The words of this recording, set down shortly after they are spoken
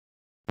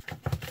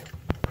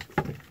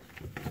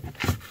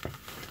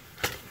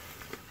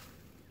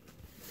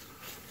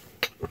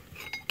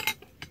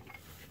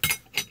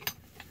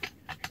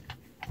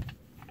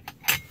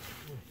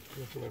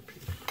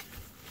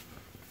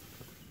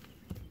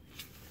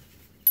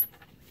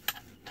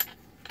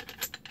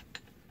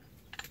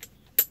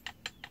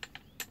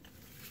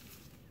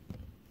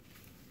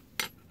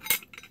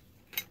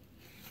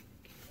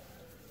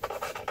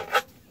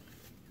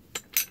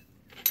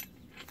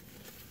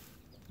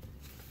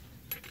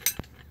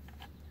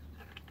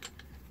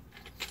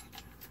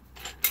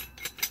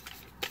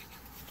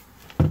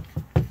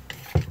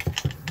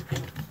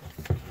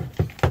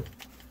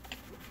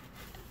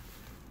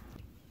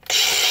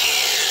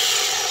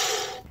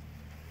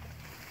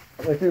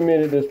if you made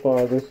it this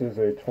far, this is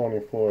a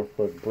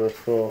 24-foot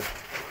Bristol,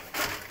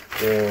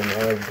 and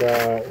I've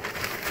got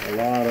a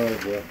lot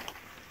of the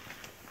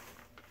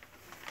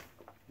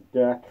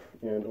deck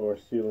and or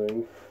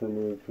ceiling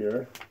removed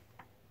here.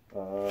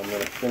 I'm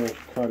going to finish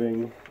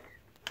cutting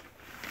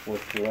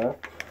what's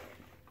left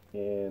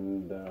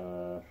and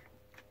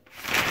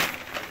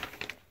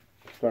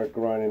start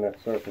grinding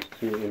that surface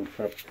too in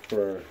prep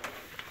for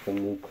some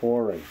new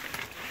coring.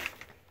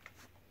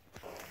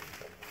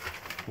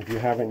 If you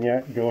haven't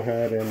yet, go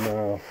ahead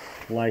and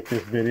like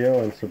this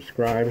video and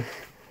subscribe.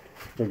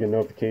 You'll get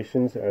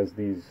notifications as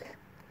these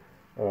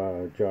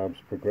jobs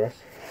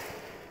progress.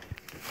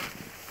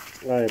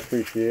 I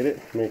appreciate it.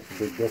 It makes a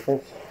big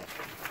difference.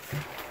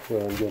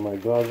 So I'll get my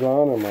gloves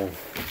on and my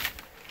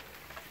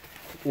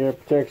ear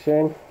protection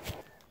and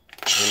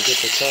get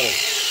the cutting.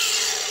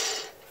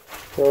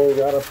 So we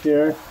got up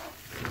here,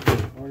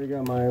 already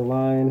got my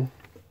line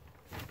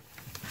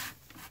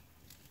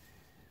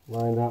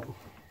lined up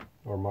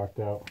or marked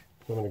out.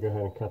 So I'm going to go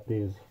ahead and cut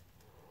these.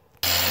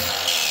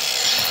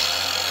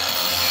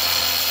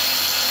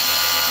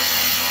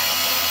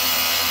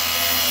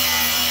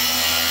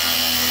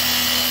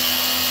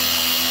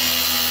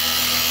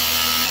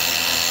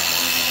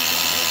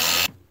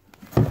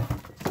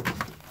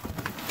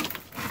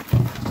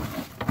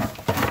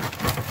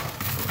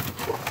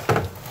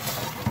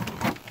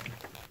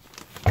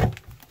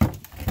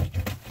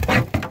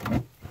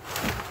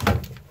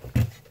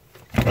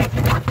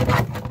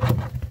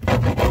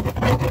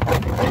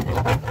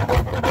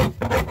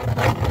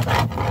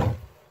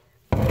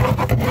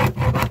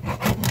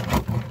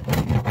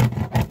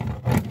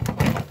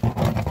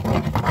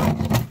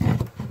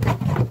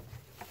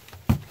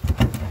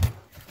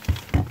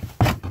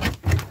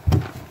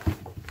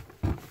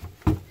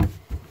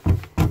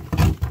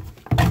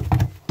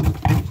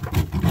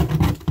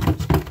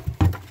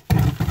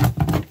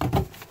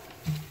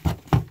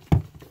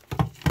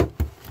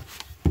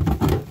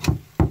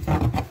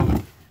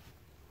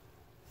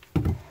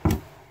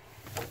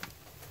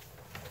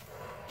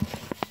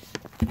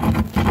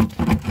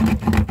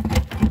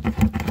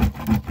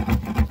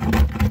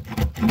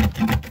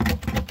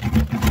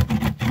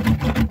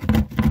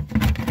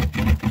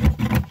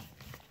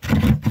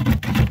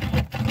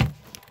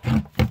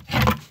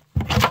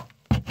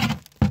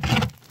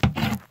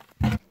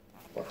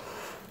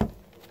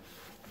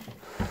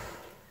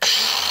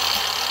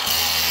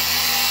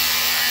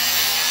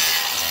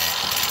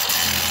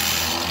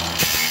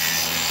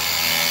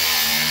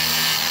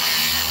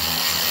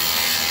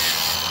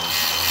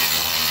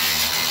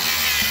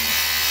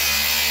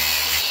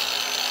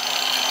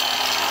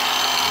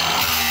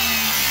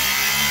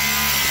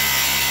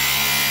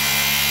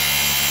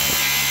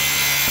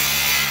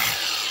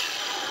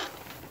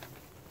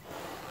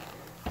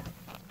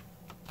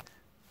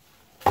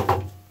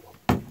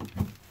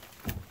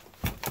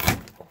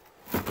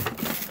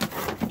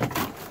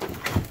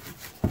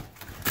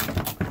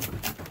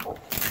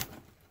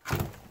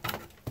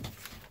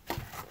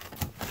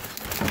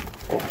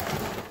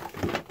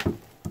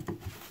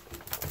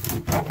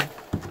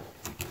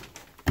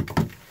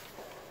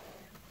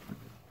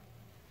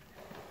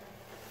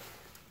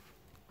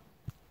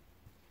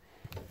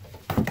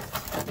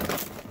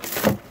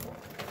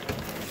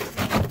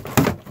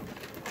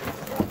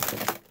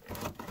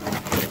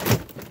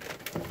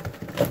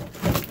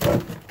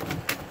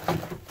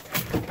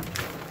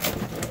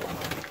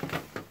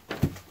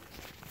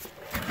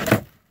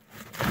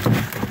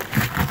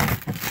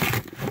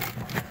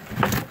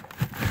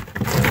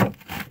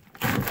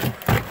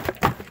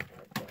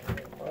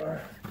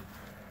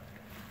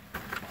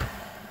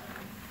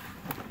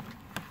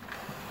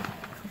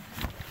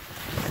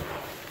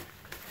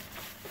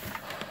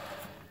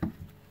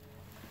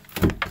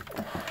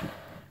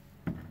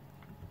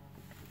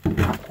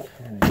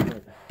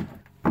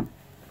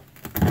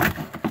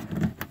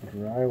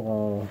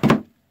 Drywall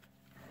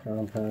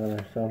compound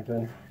or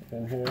something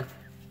in here.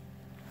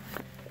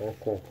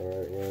 That's not the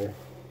right way.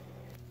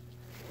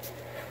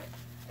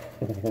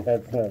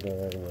 That's not the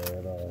right way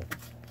at all.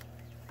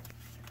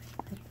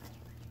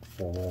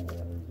 Don't remember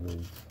how it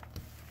is.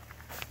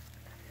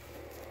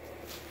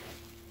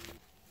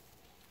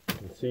 You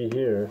can see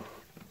here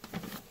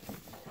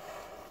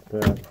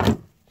that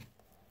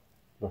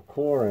the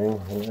coring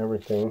and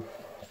everything,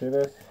 see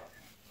this?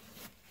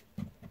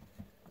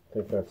 I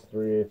think that's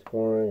 3/8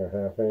 coring or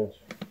 1/2 inch.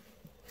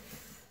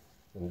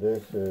 And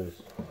this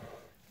is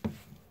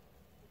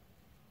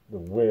the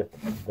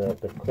width that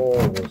the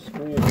core will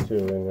squeeze to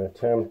in an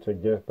attempt to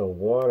get the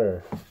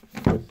water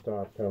to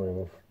stop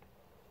coming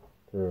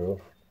through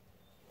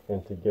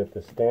and to get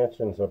the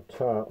stanchions up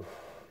top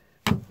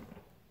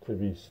to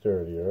be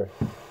sturdier.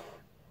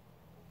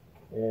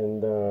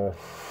 And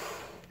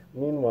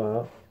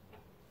meanwhile,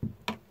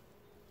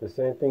 the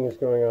same thing is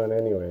going on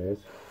anyways.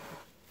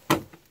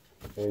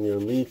 And your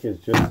leak is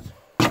just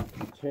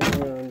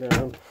continuing on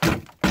down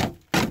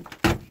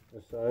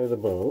the side of the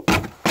boat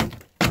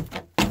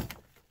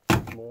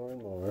more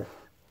and more,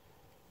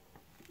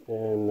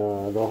 and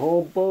the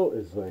whole boat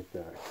is like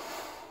that.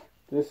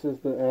 This is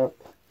the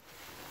aft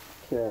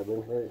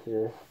cabin right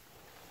here,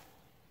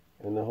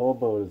 and the whole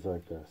boat is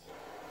like this.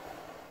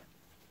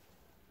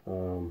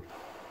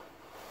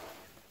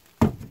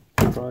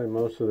 Probably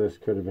most of this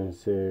could have been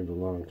saved a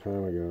long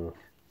time ago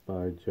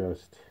by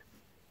just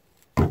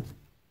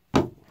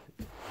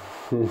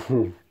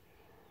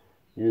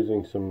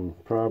using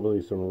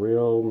probably some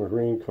real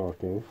marine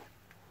caulking,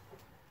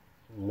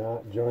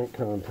 not joint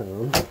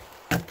compound,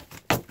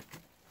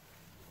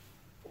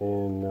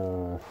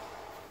 and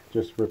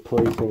just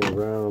replacing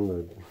around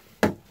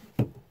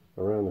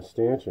the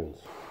stanchions.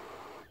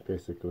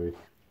 Basically,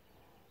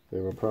 they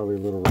were probably a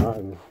little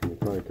rotten. You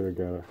probably could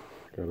have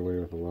got away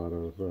with a lot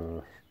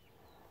of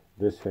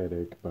this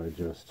headache by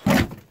just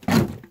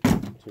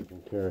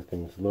taking care of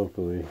things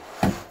locally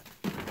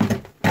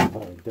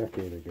about a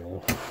decade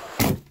ago,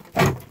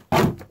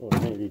 or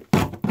maybe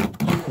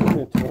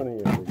 20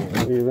 years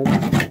ago even.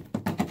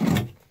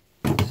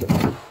 So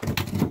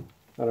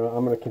I don't know,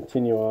 I'm going to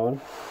continue on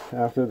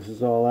after this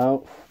is all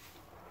out.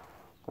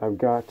 I've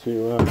got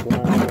to grind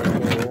that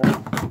area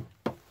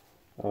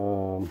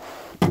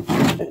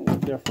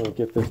and definitely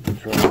get this to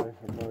dry.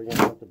 I'm probably going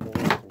to have to bring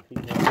out some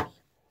heat lamps,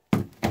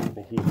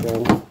 the heat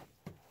gun,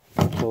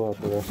 pull out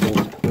the rest of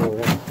this core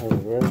out of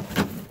the way.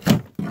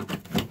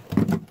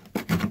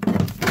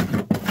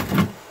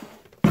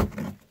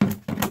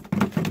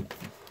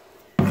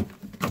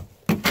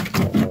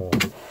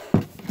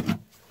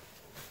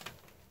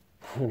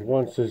 And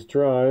once this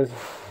dries,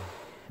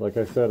 like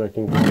I said, I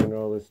can grind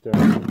all this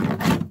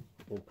down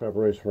in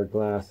preparation for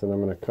glass, and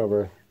I'm going to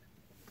cover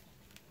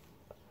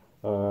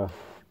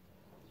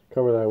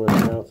that with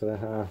 1.5 ounces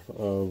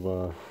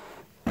of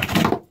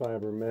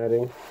fiber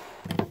matting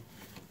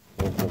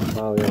and some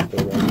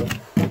polyester resin.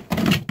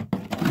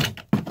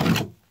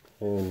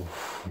 And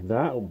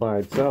that by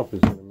itself is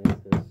going to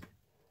make this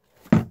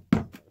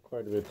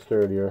quite a bit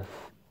sturdier.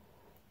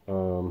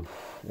 And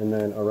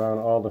then around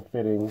all the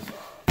fittings,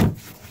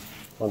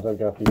 once I've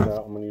got these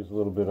out, I'm going to use a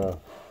little bit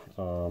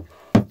of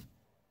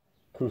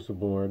Kusa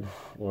board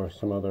or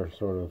some other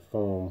sort of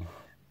foam,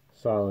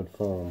 solid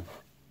foam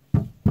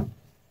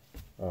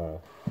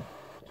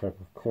type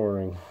of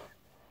coring,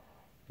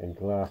 and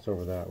glass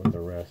over that with the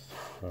rest.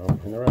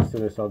 And the rest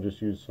of this I'll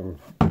just use some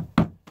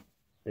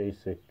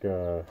basic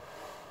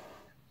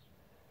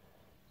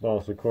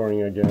balsa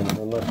coring again,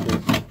 unless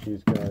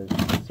these guys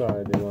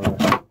decide they want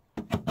to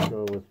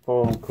go with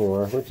foam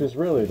core, which is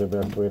really the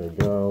best way to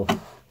go.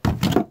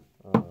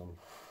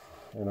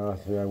 And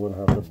honestly, I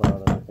wouldn't have to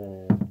bother with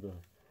any of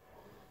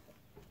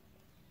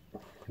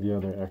the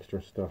other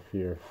extra stuff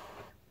here.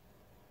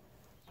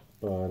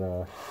 But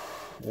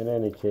in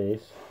any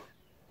case,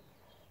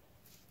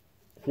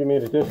 if you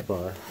made it this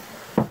far,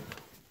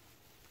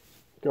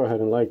 go ahead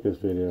and like this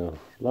video,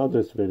 love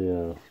this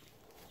video,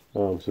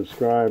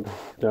 subscribe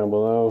down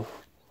below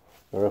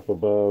or up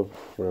above,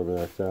 wherever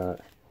that's at,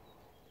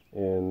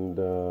 and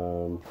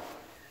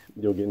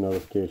you'll get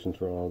notifications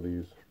for all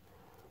these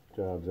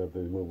jobs as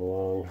they move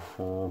along.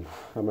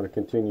 I'm going to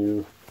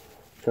continue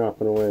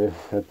chopping away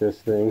at this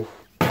thing,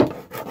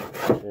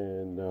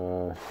 and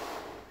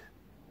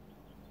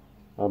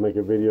I'll make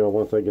a video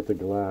once I get the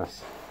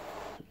glass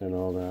and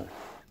all that.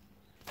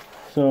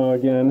 So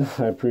again,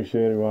 I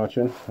appreciate you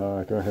watching.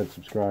 Go ahead,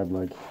 subscribe,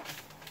 like,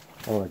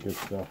 all that good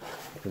stuff.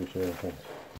 Appreciate it. Thanks.